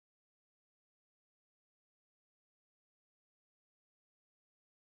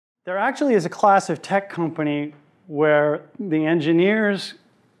There actually is a class of tech company where the engineers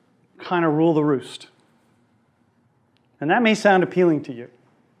kind of rule the roost. And that may sound appealing to you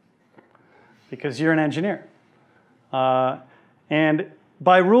because you're an engineer. And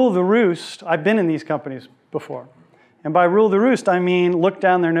by rule the roost, I've been in these companies before. And by rule the roost, I mean look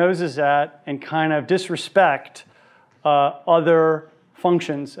down their noses at and kind of disrespect other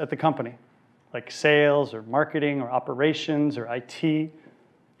functions at the company, like sales or marketing or operations or IT,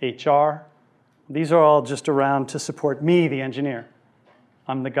 HR. These are all just around to support me, the engineer.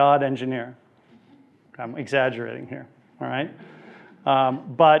 I'm the God engineer. I'm exaggerating here, all right?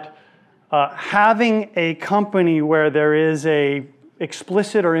 But having a company where there is a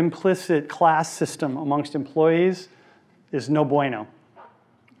explicit or implicit class system amongst employees is no bueno,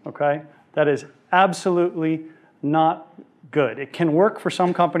 okay? That is absolutely not good. It can work for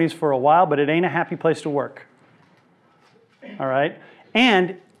some companies for a while, but it ain't a happy place to work, all right?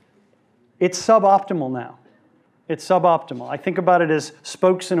 And it's suboptimal now. It's suboptimal. I think about it as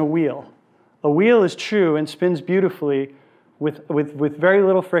spokes in a wheel. A wheel is true and spins beautifully with very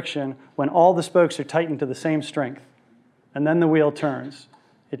little friction when all the spokes are tightened to the same strength. And then the wheel turns.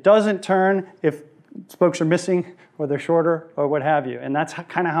 It doesn't turn if spokes are missing or they're shorter or what have you. And that's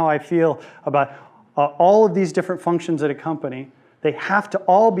kind of how I feel about all of these different functions at a company. They have to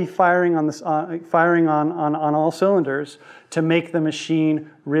all be firing on all cylinders to make the machine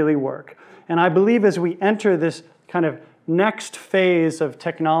really work. And I believe as we enter this kind of next phase of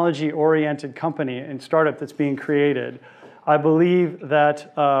technology-oriented company and startup that's being created, I believe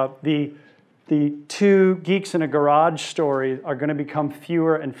that the two geeks in a garage stories are going to become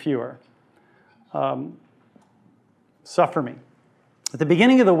fewer and fewer. Suffer me. At the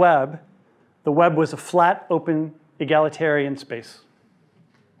beginning of the web was a flat, open, egalitarian space.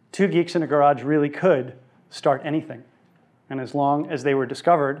 Two geeks in a garage really could start anything. And as long as they were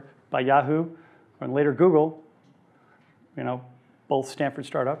discovered by Yahoo and later Google, you know, both Stanford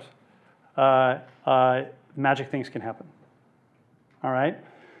startups, magic things can happen. All right?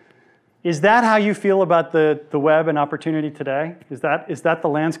 Is that how you feel about the web and opportunity today? Is that the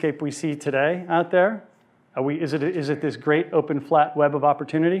landscape we see today out there? Is it this great open flat web of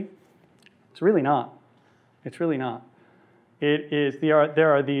opportunity? It's really not. It's really not.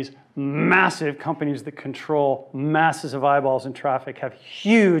 There are these massive companies that control masses of eyeballs and traffic, have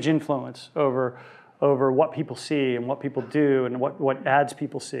huge influence over what people see and what people do and what ads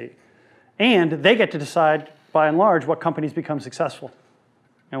people see. And they get to decide, by and large, what companies become successful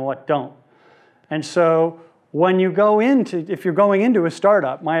and what don't. And so when you if you're going into a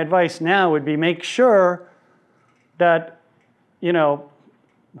startup, my advice now would be make sure that, you know,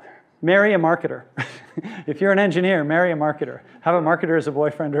 marry a marketer. If you're an engineer, marry a marketer. Have a marketer as a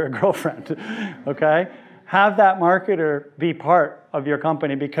boyfriend or a girlfriend, okay? Have that marketer be part of your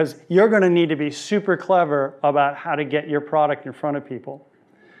company because you're going to need to be super clever about how to get your product in front of people.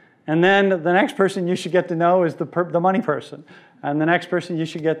 And then the next person you should get to know is the money person. And the next person you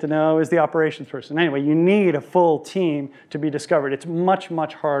should get to know is the operations person. Anyway, you need a full team to be discovered. It's much,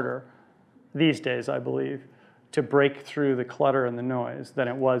 much harder these days, I believe, to break through the clutter and the noise than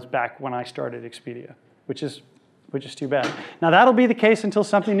it was back when I started Expedia, which is too bad. Now, that'll be the case until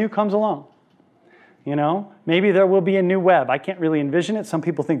something new comes along. You know, maybe there will be a new web. I can't really envision it. Some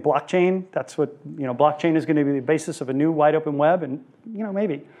people think blockchain, that's what, you know, blockchain is going to be the basis of a new wide open web. And, you know,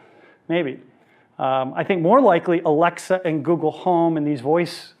 maybe. I think more likely Alexa and Google Home and these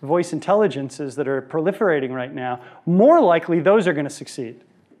voice intelligences that are proliferating right now, more likely those are going to succeed.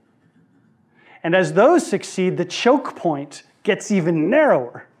 And as those succeed, the choke point gets even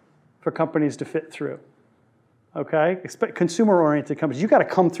narrower for companies to fit through. Okay? Consumer-oriented companies, you've got to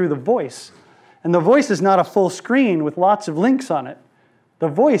come through the voice. And the voice is not a full screen with lots of links on it. The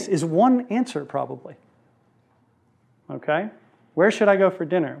voice is one answer, probably. Okay? Where should I go for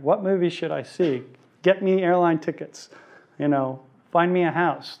dinner? What movie should I see? Get me airline tickets. You know, find me a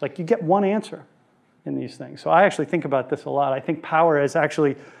house. Like, you get one answer in these things. So I actually think about this a lot. I think power is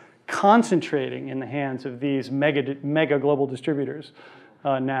actually concentrating in the hands of these mega global distributors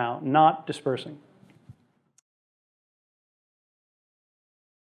now, not dispersing.